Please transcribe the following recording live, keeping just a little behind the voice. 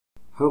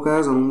Hello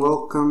guys and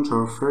welcome to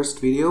our first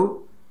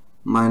video.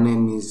 My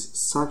name is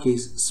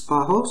Sakis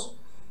Spahos,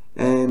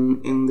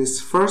 and in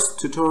this first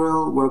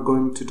tutorial we're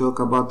going to talk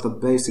about the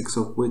basics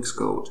of Wix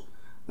Code,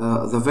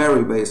 the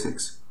very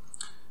basics.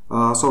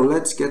 So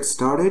let's get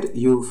started.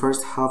 You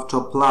first have to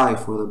apply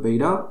for the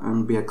beta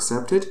and be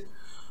accepted.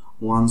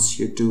 Once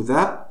you do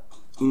that,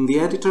 in the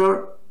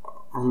editor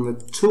on the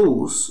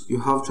tools you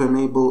have to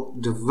enable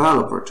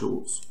developer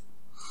tools.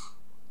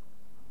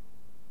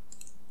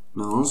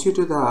 Now once you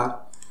do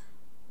that,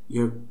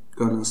 you're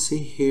gonna see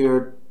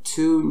here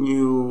two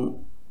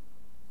new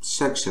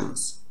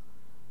sections.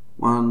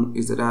 One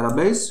is the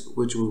database,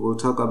 which we will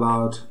talk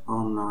about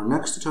on our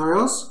next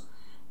tutorials,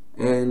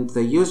 and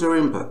the user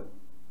input.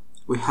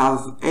 We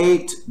have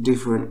 8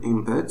 different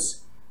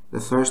inputs. The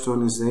first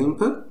one is the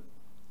input,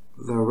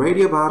 the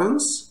radio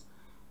buttons,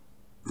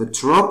 the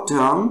drop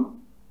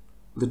down,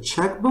 the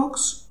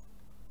checkbox,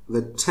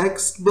 the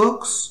text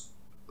box,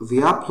 the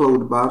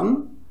upload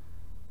button,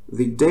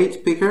 the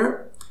date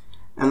picker,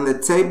 and the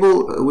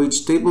table,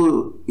 which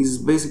table is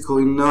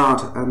basically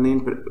not an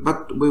input,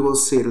 but we will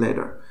see it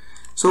later.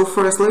 So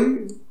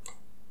firstly,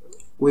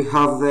 we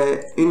have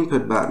the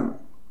input button.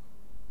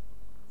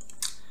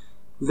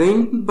 The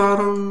input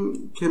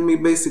button can be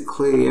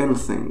basically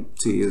anything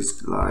to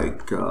use,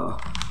 like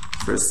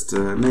first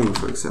name,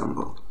 for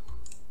example.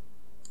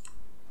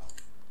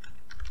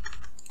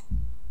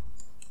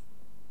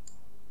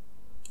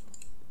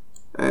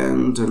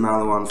 And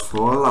another one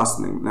for last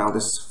name. Now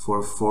this is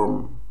for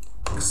form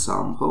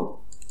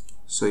example,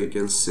 so you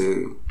can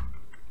see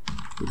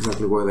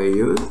exactly where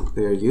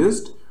they are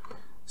used.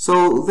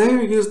 So they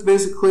are used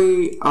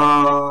basically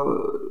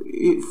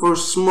for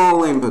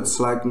small inputs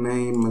like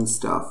name and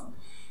stuff.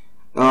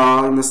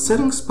 In the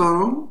settings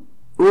panel,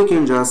 we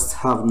can just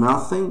have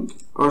nothing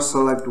or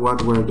select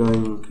what we're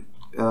going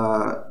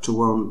to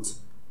want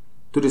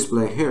to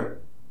display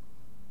here.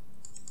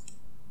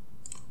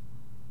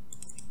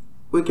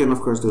 We can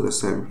of course do the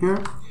same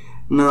here.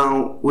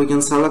 Now we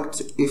can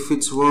select if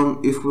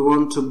we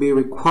want to be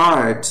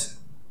required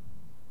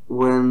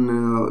when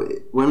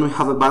we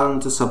have a button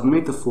to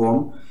submit the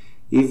form.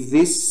 If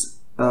this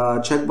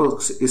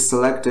checkbox is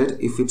selected,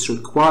 if it's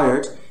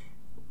required,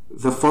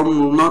 the form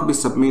will not be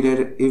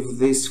submitted if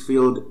this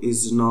field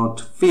is not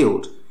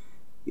filled.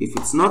 If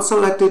it's not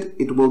selected,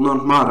 it will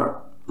not matter.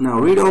 Now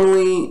read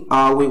only,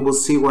 we will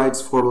see why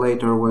it's for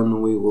later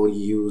when we will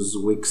use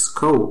Wix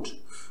Code.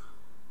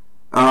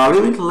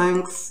 Limit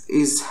length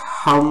is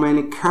how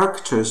many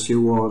characters you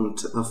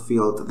want a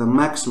field, the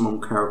maximum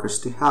characters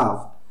to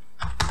have.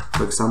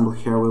 For example,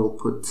 here we will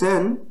put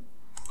 10,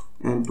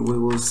 and we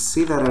will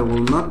see that I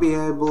will not be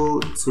able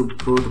to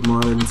put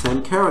more than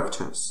 10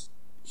 characters.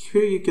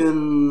 Here you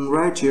can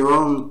write your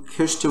own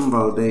custom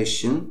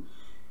validation,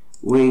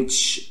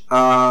 which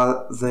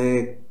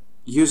the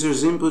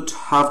user's input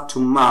have to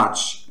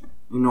match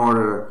in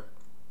order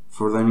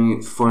for the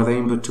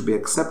input to be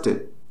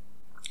accepted.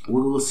 We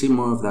will see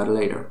more of that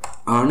later.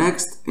 Our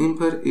next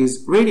input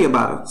is radio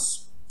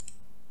buttons.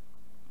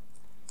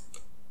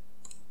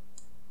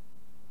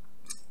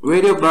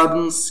 Radio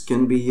buttons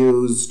can be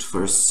used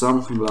for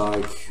something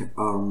like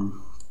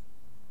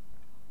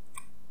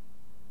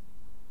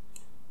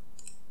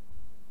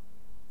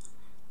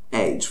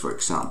age, for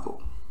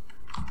example.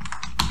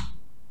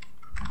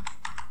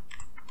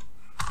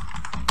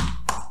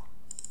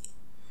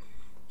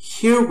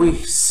 Here we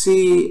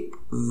see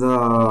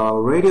the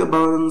radio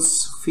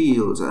buttons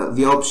fields,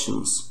 the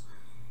options.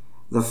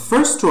 The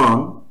first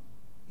one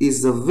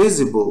is the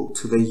visible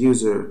to the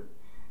user.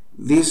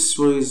 This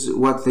is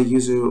what the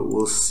user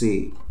will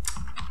see.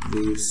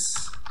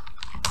 This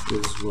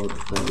is what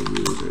the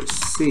user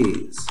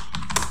sees.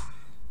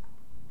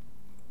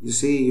 You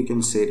see, you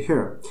can see it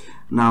here.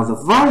 Now the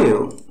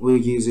value, we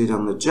use it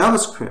on the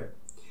JavaScript.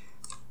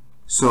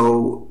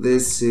 So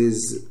this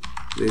is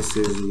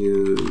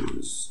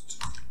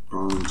used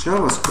on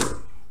JavaScript.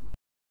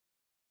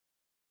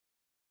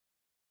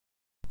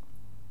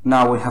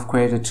 Now we have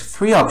created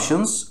 3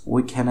 options.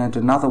 We can add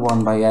another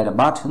one by add a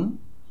button,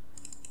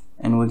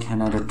 and we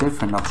can add a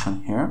different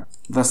option here.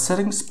 The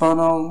settings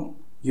panel,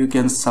 you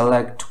can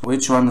select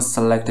which one is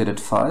selected at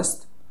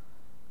first.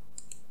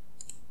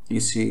 You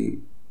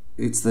see,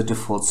 it's the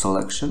default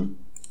selection,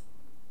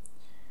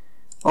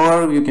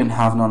 or you can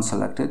have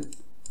non-selected,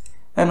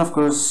 and of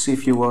course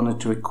if you wanted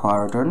to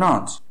require it or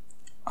not.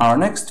 Our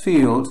next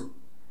field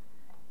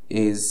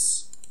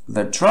is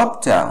the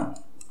drop down.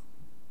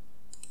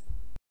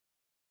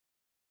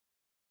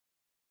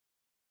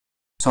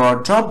 So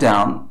our drop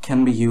down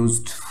can be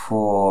used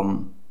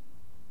for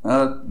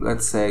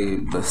let's say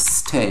the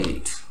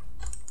state,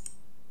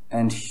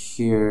 and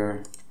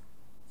here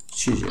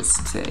choose a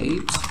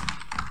state.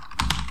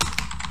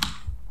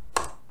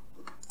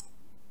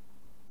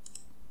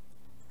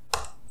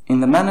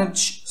 In the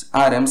manage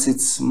items,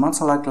 it's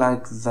much like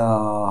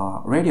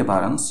the radio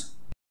buttons.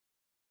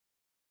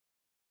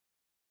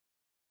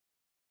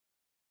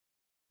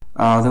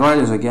 The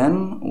values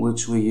again,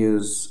 which we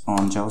use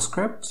on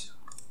JavaScript.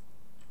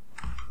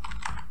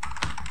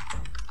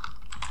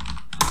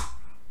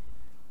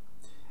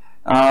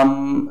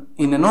 In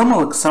a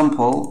normal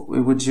example, we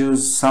would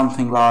use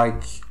something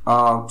like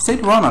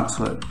state 1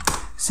 actually,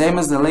 same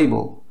as the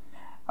label.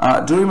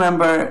 Do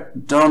remember,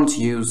 don't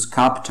use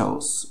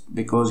capitals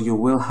because you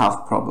will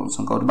have problems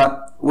on code,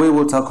 but we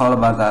will talk all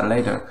about that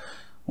later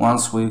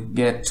once we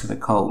get to the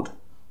code.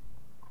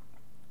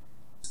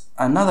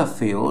 Another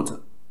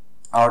field,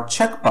 our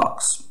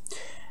checkbox.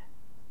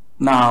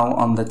 Now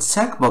on the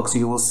checkbox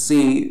you will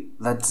see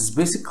that it's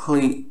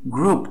basically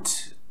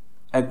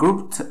a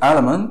grouped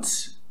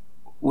element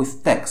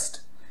with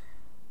text.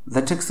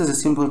 The text is a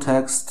simple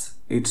text,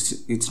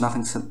 it's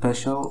nothing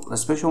special. The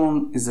special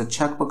one is the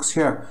checkbox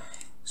here.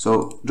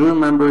 So do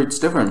remember, it's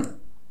different.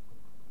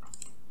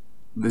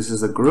 This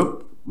is a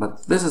group,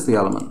 but this is the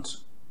element.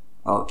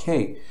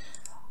 Okay.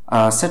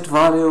 Set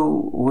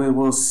value, we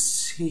will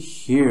see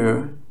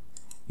here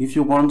if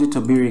you want it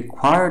to be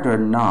required or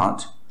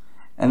not.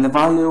 And the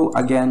value,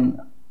 again,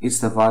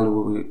 is the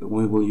value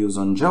we will use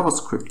on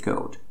JavaScript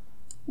code.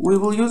 We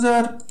will use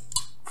it,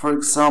 for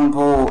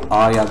example,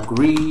 I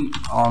agree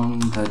on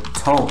the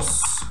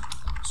TOS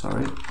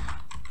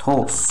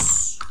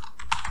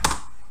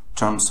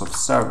terms of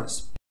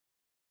service.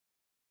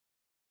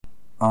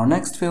 Our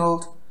next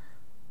field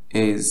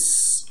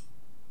is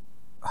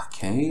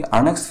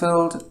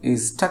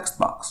text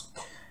box.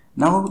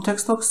 Now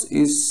text box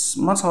is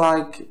much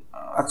like,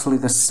 actually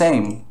the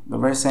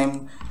very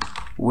same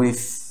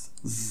with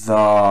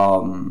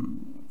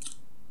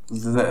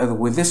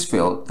with this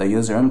field, the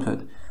user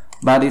input,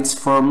 but it's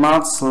for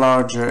much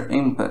larger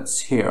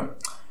inputs here.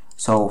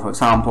 So for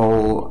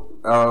example,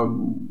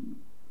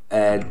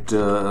 add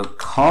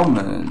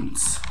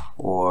comments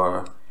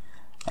or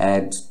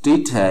add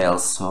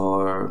details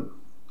or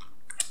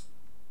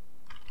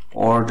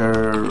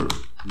order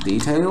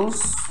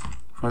details,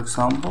 for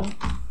example.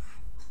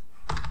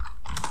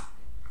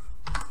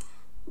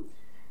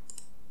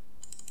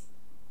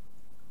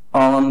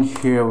 On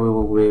here we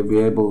will be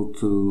able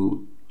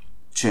to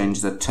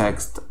change the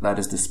text that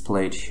is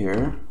displayed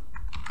here.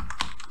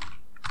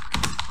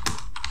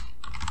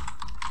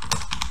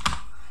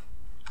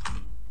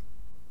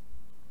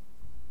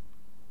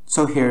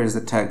 So here is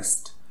the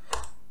text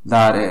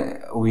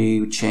that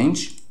we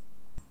change.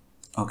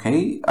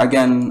 Okay,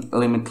 again,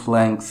 limit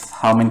length,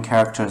 how many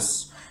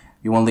characters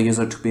you want the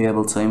user to be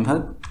able to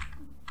input.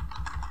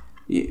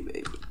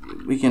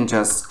 We can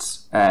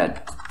just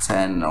add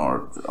 10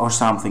 or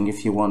something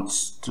if you want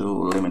to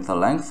limit the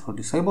length or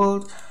disable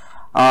it.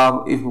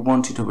 If we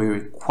want it to be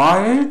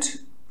required.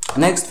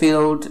 Next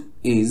field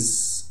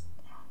is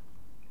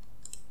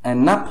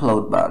an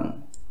upload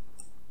button.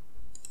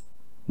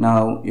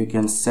 Now you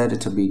can set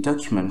it to be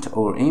document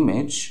or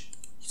image.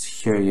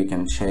 Here you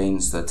can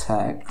change the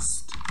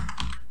text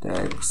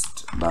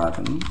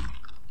button,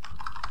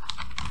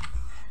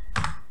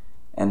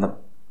 and the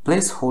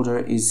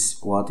placeholder is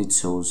what it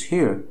shows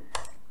here.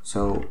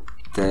 So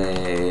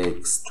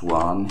text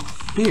 1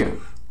 here,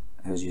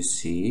 as you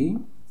see.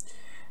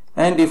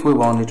 And if we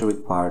want it to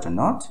require it or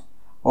not,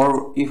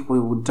 or if we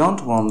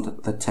don't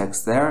want the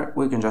text there,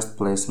 we can just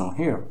place no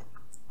here.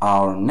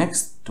 Our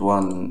next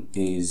one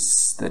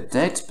is the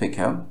date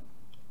picker.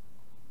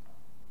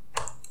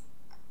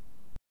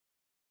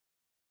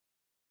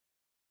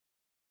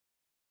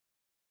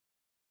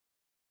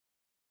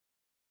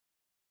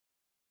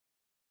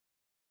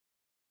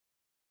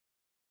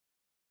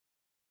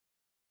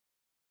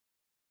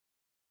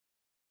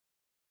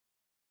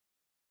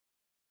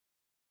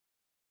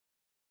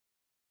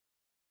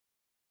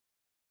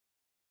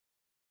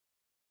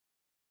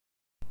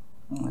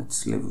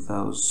 Let's leave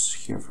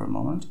those here for a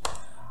moment.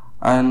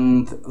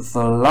 And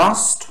the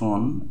last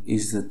one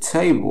is the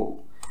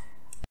table.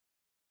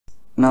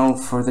 Now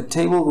for the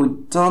table, we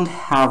don't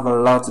have a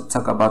lot to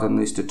talk about in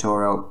this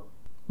tutorial,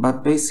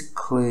 but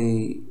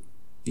basically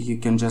you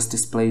can just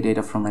display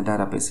data from a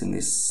database in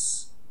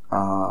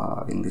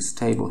this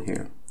table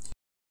here.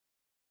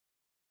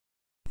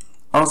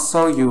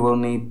 Also, you will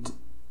need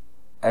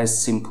a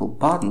simple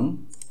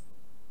button.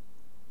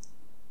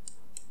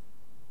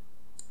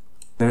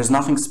 There is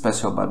nothing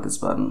special about this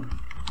button.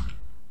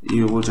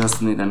 You will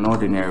just need an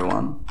ordinary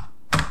one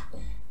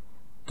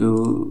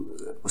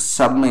to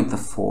submit the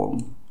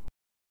form.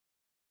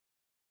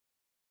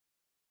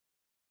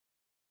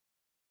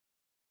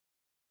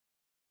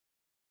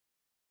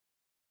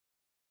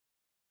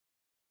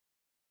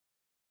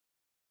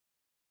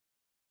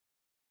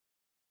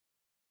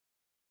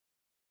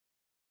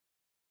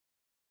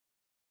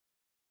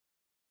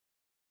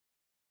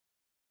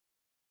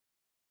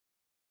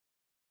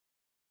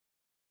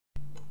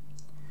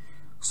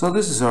 So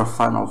this is our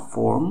final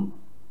form.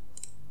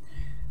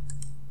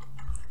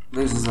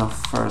 This is our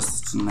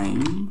first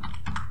name,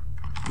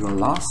 the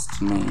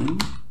last name.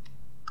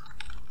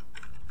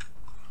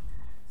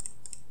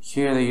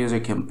 Here the user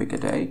can pick a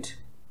date,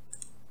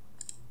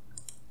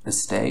 a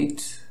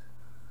state,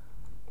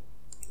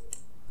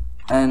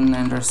 and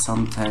enter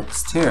some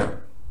text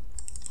here.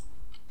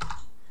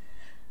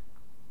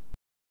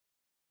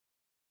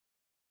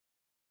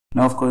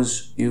 Now of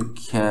course you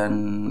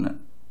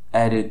can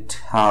edit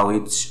how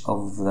each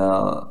of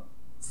the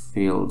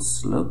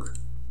fields look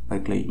by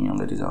clicking on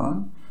the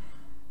design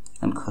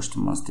and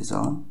customize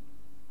design.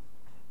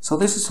 So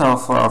this is all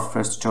for our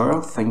first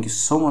tutorial. Thank you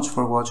so much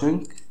for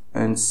watching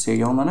and see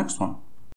you on the next one.